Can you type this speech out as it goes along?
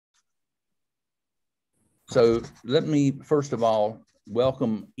So let me, first of all,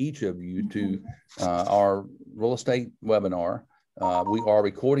 welcome each of you to our real estate webinar. We are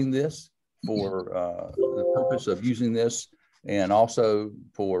recording this for the purpose of using this and also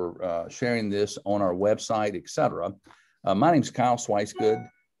for sharing this on our website, etc. My name is Kyle Swicegood,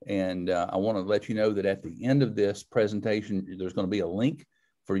 and I want to let you know that at the end of this presentation, there's going to be a link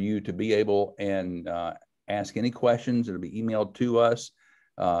for you to be able and ask any questions. It'll be emailed to us.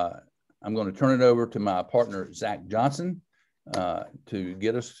 I'm going to turn it over to my partner, Zach Johnson, to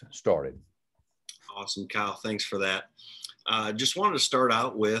get us started. Awesome, Kyle. Thanks for that. Just wanted to start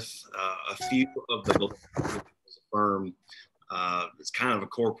out with a few of the firm. It's kind of a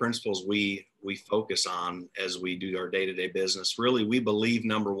core principles we focus on as we do our day-to-day business. Really, we believe,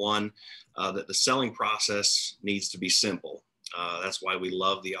 number one, that the selling process needs to be simple. That's why we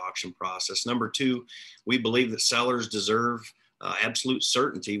love the auction process. Number two, we believe that sellers deserve absolute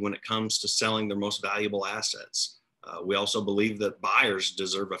certainty when it comes to selling their most valuable assets. We also believe that buyers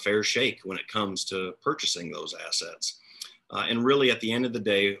deserve a fair shake when it comes to purchasing those assets. And really, at the end of the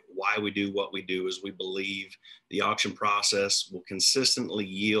day, why we do what we do is we believe the auction process will consistently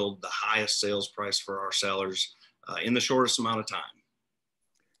yield the highest sales price for our sellers in the shortest amount of time.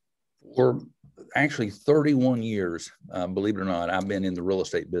 For actually 31 years, believe it or not, I've been in the real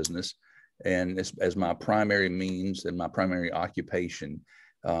estate business. And as my primary means and my primary occupation,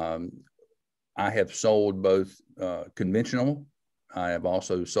 I have sold both conventional. I have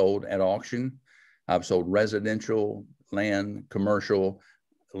also sold at auction. I've sold residential, land, commercial,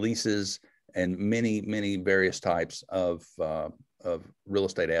 leases, and many, many various types of real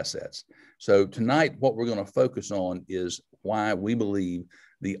estate assets. So tonight, what we're going to focus on is why we believe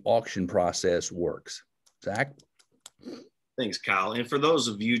the auction process works. Zach? Thanks, Kyle. And for those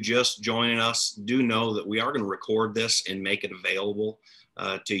of you just joining us, do know that we are going to record this and make it available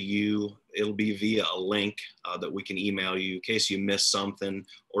to you. It'll be via a link that we can email you in case you missed something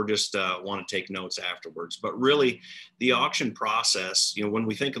or just want to take notes afterwards. But really, the auction process, when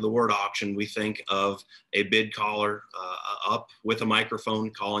we think of the word auction, we think of a bid caller up with a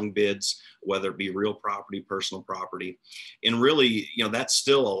microphone calling bids, whether it be real property, personal property. And really, that's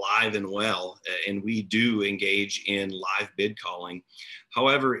still alive and well, and we do engage in live bid calling.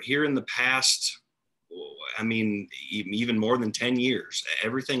 However, here in the past, even more than 10 years,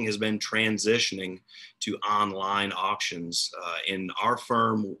 everything has been transitioning to online auctions. In our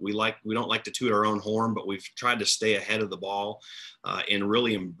firm, we don't like to toot our own horn, but we've tried to stay ahead of the ball and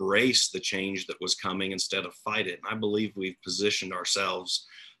really embrace the change that was coming instead of fight it. And I believe we've positioned ourselves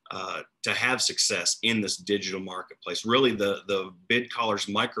to have success in this digital marketplace. Really, the bid caller's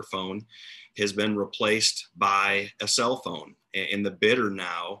microphone has been replaced by a cell phone, and the bidder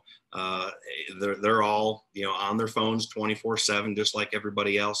now, they're all on their phones 24/7, just like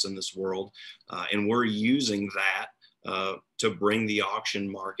everybody else in this world, and we're using that to bring the auction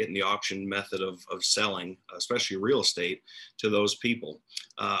market and the auction method of selling, especially real estate, to those people.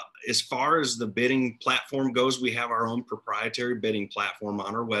 As far as the bidding platform goes, we have our own proprietary bidding platform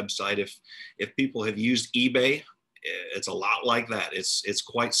on our website. If people have used eBay, it's a lot like that. It's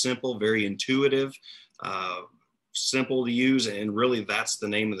quite simple, very intuitive, simple to use, and really that's the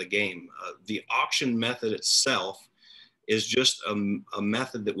name of the game. The auction method itself is just a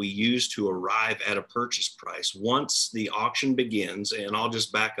method that we use to arrive at a purchase price. Once the auction begins, and I'll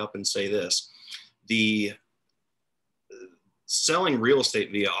just back up and say this, the selling real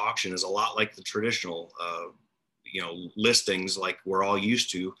estate via auction is a lot like the traditional listings like we're all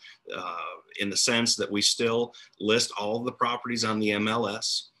used to, in the sense that we still list all of the properties on the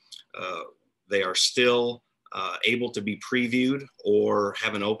MLS. They are still able to be previewed or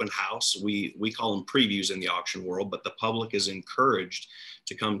have an open house. We call them previews in the auction world, but the public is encouraged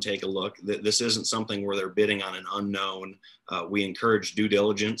to come take a look. This isn't something where they're bidding on an unknown. We encourage due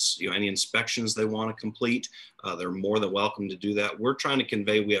diligence. Any inspections they want to complete, they're more than welcome to do that. We're trying to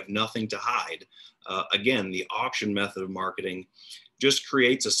convey we have nothing to hide. Again, the auction method of marketing just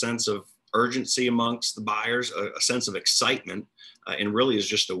creates a sense of urgency amongst the buyers, a sense of excitement, and really is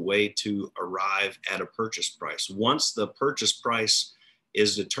just a way to arrive at a purchase price. Once the purchase price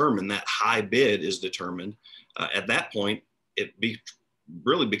is determined, that high bid is determined, at that point, it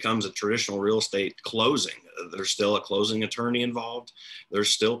really becomes a traditional real estate closing. There's still a closing attorney involved. There's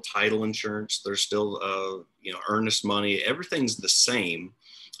still title insurance. There's still, earnest money. Everything's the same,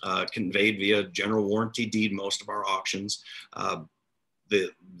 conveyed via general warranty deed, most of our auctions.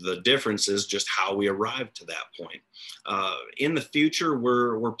 The difference is just how we arrive to that point. In the future,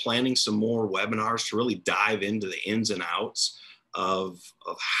 we're planning some more webinars to really dive into the ins and outs of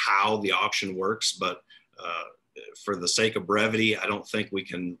how the auction works. But for the sake of brevity, I don't think we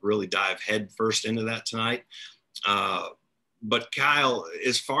can really dive head first into that tonight. But Kyle,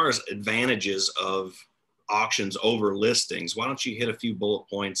 as far as advantages of auctions over listings, why don't you hit a few bullet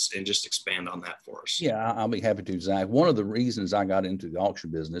points and just expand on that for us? Yeah, I'll be happy to, Zach. One of the reasons I got into the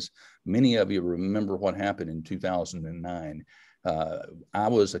auction business, many of you remember what happened in 2009. I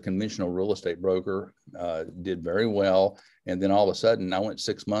was a conventional real estate broker, did very well. And then all of a sudden I went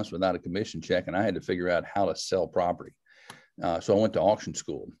 6 months without a commission check, and I had to figure out how to sell property. So I went to auction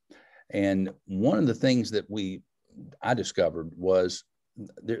school. And one of the things that I discovered was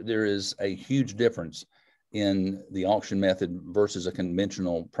there is a huge difference in the auction method versus a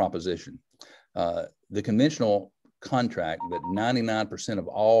conventional proposition. The conventional contract that 99% of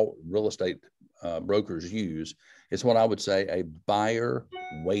all real estate brokers use is what I would say a buyer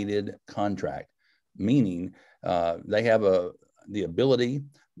weighted contract, meaning they have the ability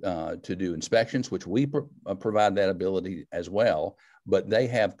to do inspections, which we provide that ability as well, but they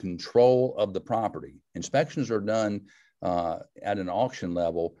have control of the property. Inspections are done at an auction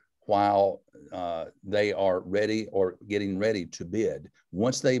level while they are ready or getting ready to bid.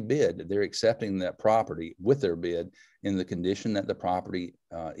 Once they bid, they're accepting that property with their bid in the condition that the property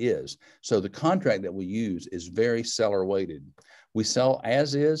is. So the contract that we use is very seller weighted. We sell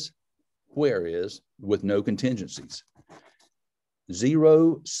as is, where is, with no contingencies.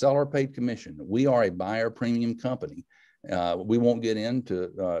 Zero seller paid commission. We are a buyer premium company. We won't get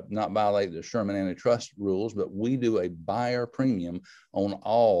into not violate the Sherman antitrust rules, but we do a buyer premium on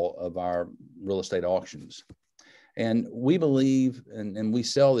all of our real estate auctions. And we believe, and we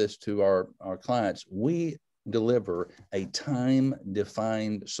sell this to our clients, we deliver a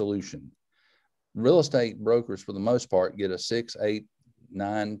time-defined solution. Real estate brokers, for the most part, get a 6, 8,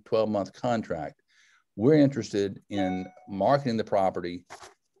 9, 12-month contract. We're interested in marketing the property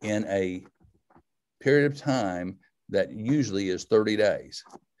in a period of time that usually is 30 days.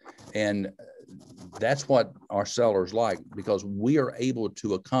 And that's what our sellers like, because we are able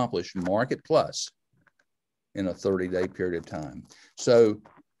to accomplish market plus in a 30-day period of time. So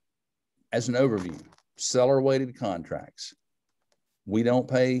as an overview, seller weighted contracts. We don't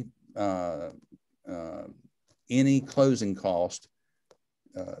pay any closing cost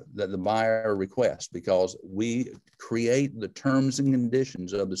that the buyer requests, because we create the terms and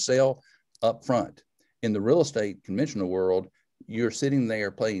conditions of the sale up front. In the real estate conventional world, you're sitting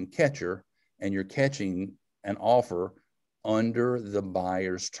there playing catcher, and you're catching an offer under the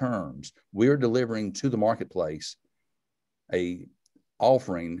buyer's terms. We're delivering to the marketplace a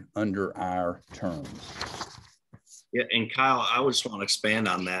offering under our terms. Yeah, and Kyle, I just want to expand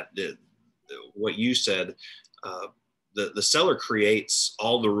on that. What you said, the seller creates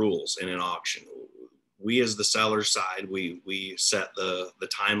all the rules in an auction. We, as the seller side, we set the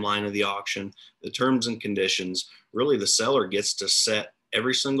timeline of the auction, the terms and conditions. Really, the seller gets to set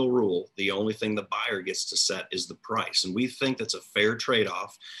every single rule. The only thing the buyer gets to set is the price. And we think that's a fair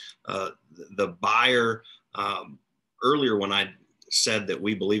trade-off. The buyer, earlier when I said that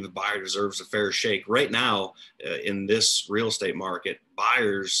we believe the buyer deserves a fair shake, right now in this real estate market,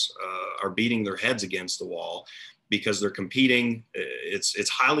 buyers are beating their heads against the wall because they're competing. It's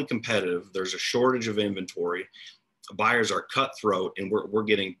highly competitive. There's a shortage of inventory. Buyers are cutthroat, and we're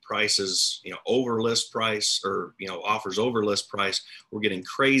getting prices, over list price, or, offers over list price. We're getting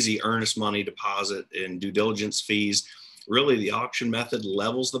crazy earnest money deposit and due diligence fees. Really, the auction method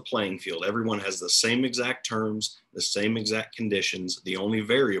levels the playing field. Everyone has the same exact terms, the same exact conditions. The only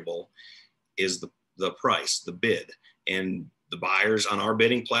variable is the price, the bid. And the buyers on our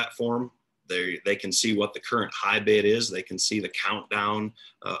bidding platform, they can see what the current high bid is. They can see the countdown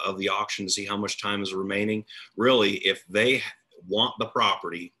of the auction to see how much time is remaining. Really, if they want the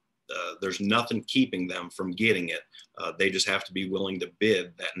property, there's nothing keeping them from getting it. They just have to be willing to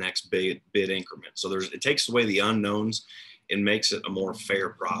bid that next bid increment. So it takes away the unknowns and makes it a more fair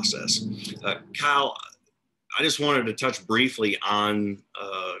process. Kyle, I just wanted to touch briefly on,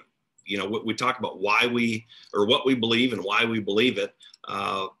 we talk about what we believe and why we believe it.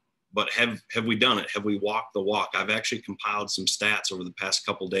 But have we done it? Have we walked the walk? I've actually compiled some stats over the past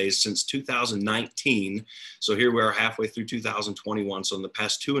couple of days since 2019. So here we are halfway through 2021. So in the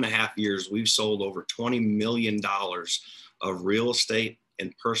past 2.5 years, we've sold over $20 million of real estate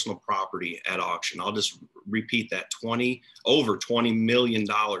and personal property at auction. I'll just repeat that, over $20 million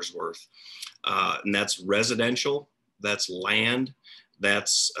worth. And that's residential, that's land,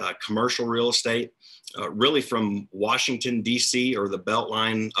 that's commercial real estate. Really from Washington, D.C., or the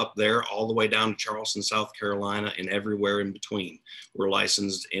Beltline up there, all the way down to Charleston, South Carolina, and everywhere in between. We're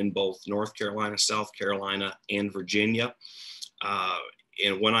licensed in both North Carolina, South Carolina, and Virginia.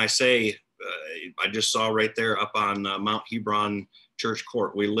 And when I say I just saw right there up on Mount Hebron Church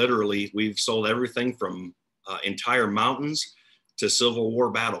Court. We've sold everything from entire mountains to Civil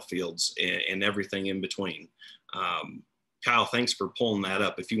War battlefields and everything in between. Kyle, thanks for pulling that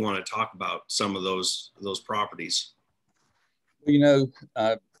up. If you want to talk about some of those properties. You know,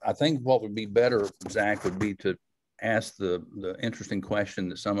 I think what would be better, Zach, would be to ask the interesting question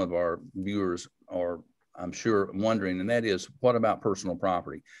that some of our viewers are, I'm sure, wondering, and that is, what about personal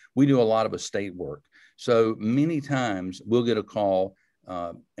property? We do a lot of estate work. So many times we'll get a call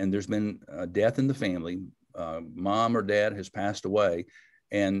and there's been a death in the family. Mom or dad has passed away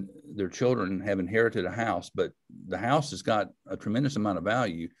and their children have inherited a house, but the house has got a tremendous amount of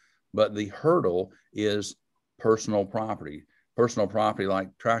value, but the hurdle is personal property like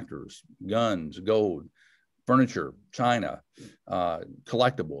tractors, guns, gold, furniture, china,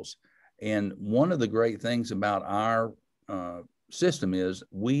 collectibles. And one of the great things about our system is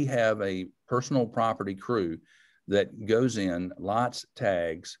we have a personal property crew that goes in, lots,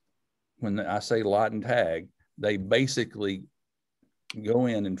 tags. When I say lot and tag, they basically go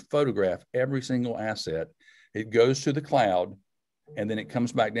in and photograph every single asset. It goes to the cloud, and then it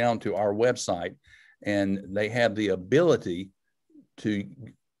comes back down to our website, and they have the ability to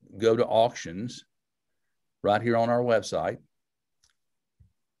go to auctions right here on our website.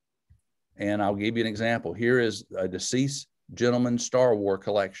 And I'll give you an example. Here is a deceased gentleman's Star Wars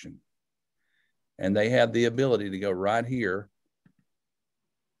collection. And they have the ability to go right here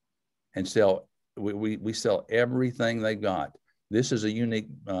and sell. We sell everything they've got. This is a unique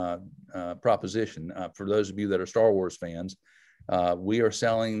proposition for those of you that are Star Wars fans. We are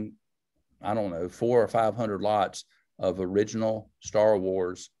selling, I don't know, 400 or 500 lots of original Star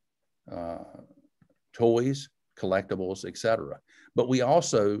Wars toys, collectibles, etc. But we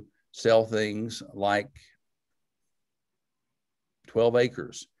also sell things like 12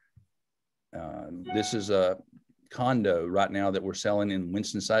 acres. This is a condo right now that we're selling in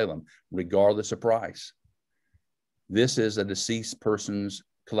Winston-Salem, regardless of price. This is a deceased person's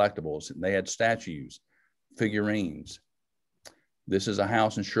collectibles. They had statues, figurines. This is a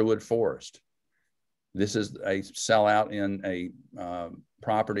house in Sherwood Forest. This is a sellout in a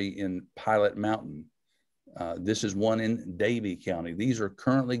property in Pilot Mountain. This is one in Davie County. These are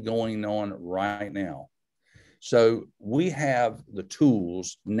currently going on right now. So we have the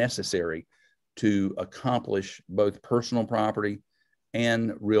tools necessary to accomplish both personal property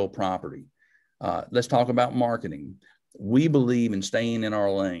and real property. Let's talk about marketing. We believe in staying in our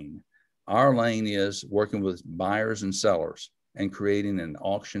lane. Our lane is working with buyers and sellers and creating an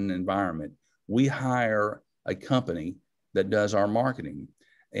auction environment. We hire a company that does our marketing,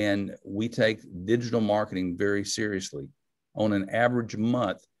 and we take digital marketing very seriously. On an average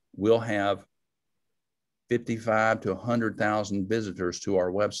month, we'll have 55 to 100,000 visitors to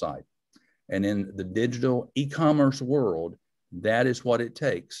our website. And in the digital e-commerce world, that is what it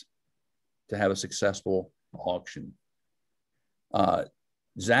takes to have a successful auction.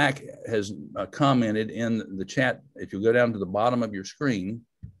 Zach has commented in the chat. If you go down to the bottom of your screen,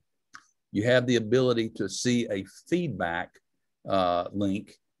 you have the ability to see a feedback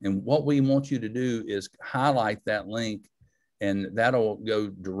link. And what we want you to do is highlight that link, and that'll go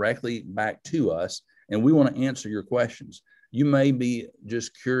directly back to us. And we want to answer your questions. You may be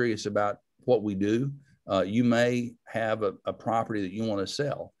just curious about what we do. You may have a property that you want to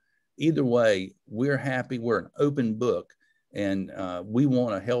sell. Either way, we're happy. We're an open book, and we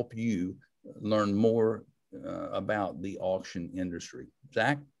want to help you learn more about the auction industry.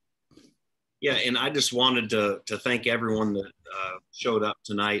 Zach? Yeah, and I just wanted to thank everyone that showed up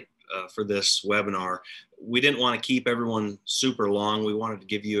tonight for this webinar. We didn't want to keep everyone super long. We wanted to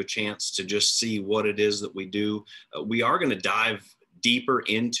give you a chance to just see what it is that we do. We are going to dive deeper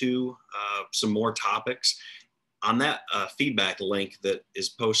into some more topics. On that feedback link that is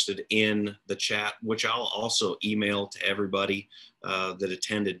posted in the chat, which I'll also email to everybody that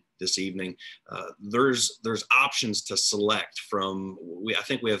attended this evening, there's options to select from. I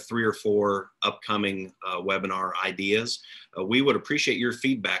think we have 3 or 4 upcoming webinar ideas. We would appreciate your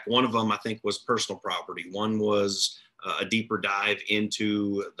feedback. One of them, I think, was personal property. One was a deeper dive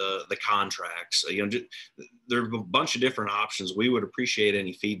into the contracts. You know, there are a bunch of different options. We would appreciate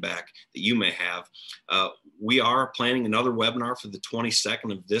any feedback that you may have. We are planning another webinar for the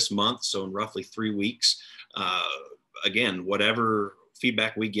 22nd of this month, so in roughly 3 weeks. Again, whatever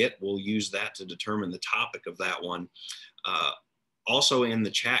feedback we get, we'll use that to determine the topic of that one. Also in the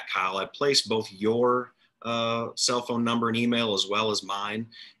chat, Kyle, I placed both your cell phone number and email as well as mine.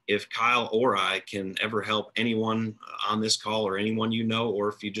 If Kyle or I can ever help anyone on this call, or anyone you know, or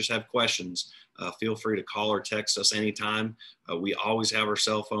if you just have questions, feel free to call or text us anytime. We always have our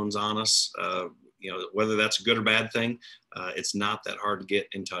cell phones on us. Whether that's a good or bad thing, it's not that hard to get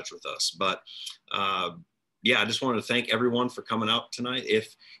in touch with us. But yeah, I just wanted to thank everyone for coming out tonight.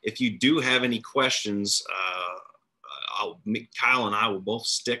 If you do have any questions, Kyle and I will both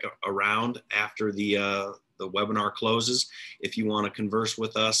stick around after the webinar closes. If you want to converse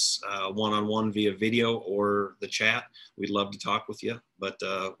with us one-on-one via video or the chat, we'd love to talk with you. But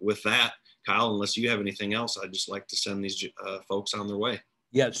with that, Kyle, unless you have anything else, I'd just like to send these folks on their way.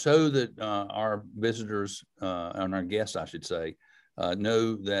 Yeah, so that our visitors and our guests, I should say,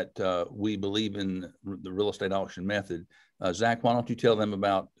 know that we believe in the real estate auction method. Zach, why don't you tell them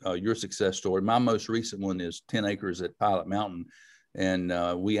about your success story? My most recent one is 10 acres at Pilot Mountain. And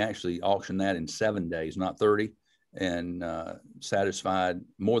we actually auctioned that in 7 days, not 30, and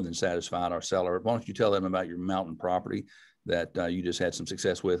more than satisfied our seller. Why don't you tell them about your mountain property that you just had some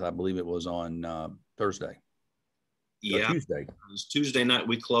success with? I believe it was on Thursday. Yeah, Tuesday. It was Tuesday night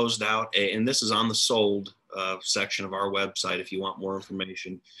we closed out, and this is on the sold section of our website if you want more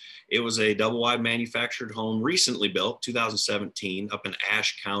information. It was a double wide manufactured home, recently built, 2017, up in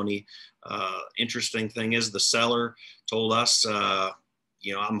Ashe County. Interesting thing is the seller told us,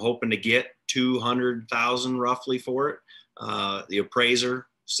 I'm hoping to get $200,000 roughly for it. The appraiser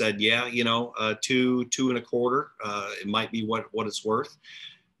said, yeah, two and a quarter, it might be what it's worth.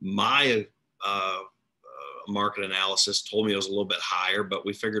 My market analysis told me it was a little bit higher, but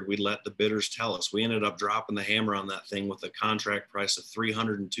we figured we'd let the bidders tell us. We ended up dropping the hammer on that thing with a contract price of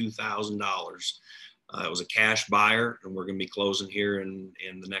 $302,000. It was a cash buyer, and we're going to be closing here in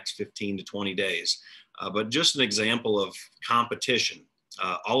the next 15 to 20 days. But just an example of competition.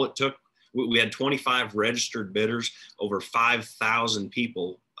 All it took, we had 25 registered bidders. Over 5,000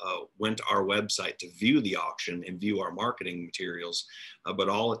 people went to our website to view the auction and view our marketing materials. But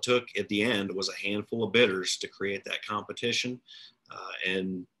all it took at the end was a handful of bidders to create that competition.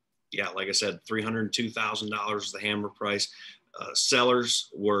 And yeah, like I said, $302,000 is the hammer price. Sellers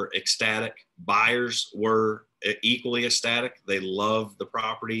were ecstatic. Buyers were equally ecstatic. They loved the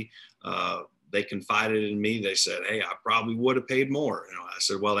property. They confided in me. They said, hey, I probably would have paid more. I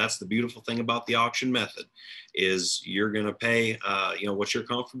said, well, that's the beautiful thing about the auction method is you're going to pay, what you're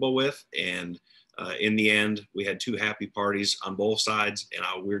comfortable with. And in the end, we had two happy parties on both sides.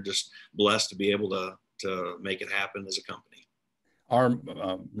 And we're just blessed to be able to make it happen as a company. Our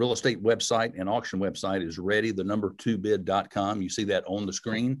real estate website and auction website is ready2bid.com. You see that on the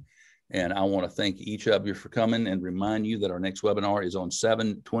screen. And I want to thank each of you for coming and remind you that our next webinar is on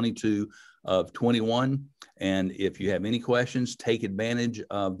 7/22 of 21. And if you have any questions, take advantage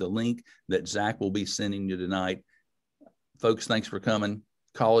of the link that Zach will be sending you tonight. Folks, thanks for coming.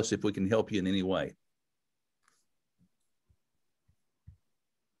 Call us if we can help you in any way.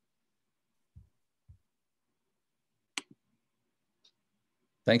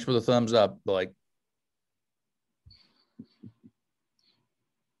 Thanks for the thumbs up, Blake.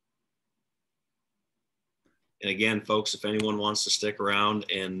 And again, folks, if anyone wants to stick around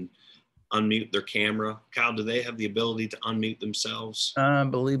and unmute their camera, Kyle, do they have the ability to unmute themselves? I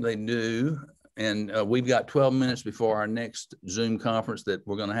believe they do. And we've got 12 minutes before our next Zoom conference that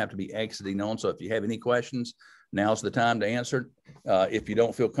we're going to have to be exiting on. So if you have any questions, now's the time to answer. If you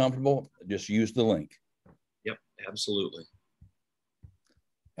don't feel comfortable, just use the link. Yep, absolutely.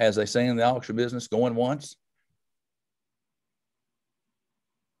 As they say in the auction business, going once,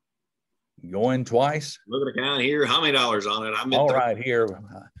 going twice. Look at the count here. How many dollars on it? I'm all right here.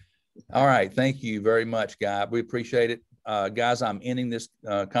 All right. Thank you very much, Guy. We appreciate it. Guys, I'm ending this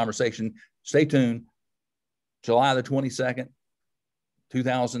conversation. Stay tuned. July the 22nd,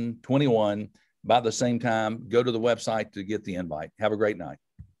 2021, by the same time. Go to the website to get the invite. Have a great night.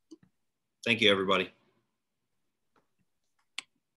 Thank you, everybody.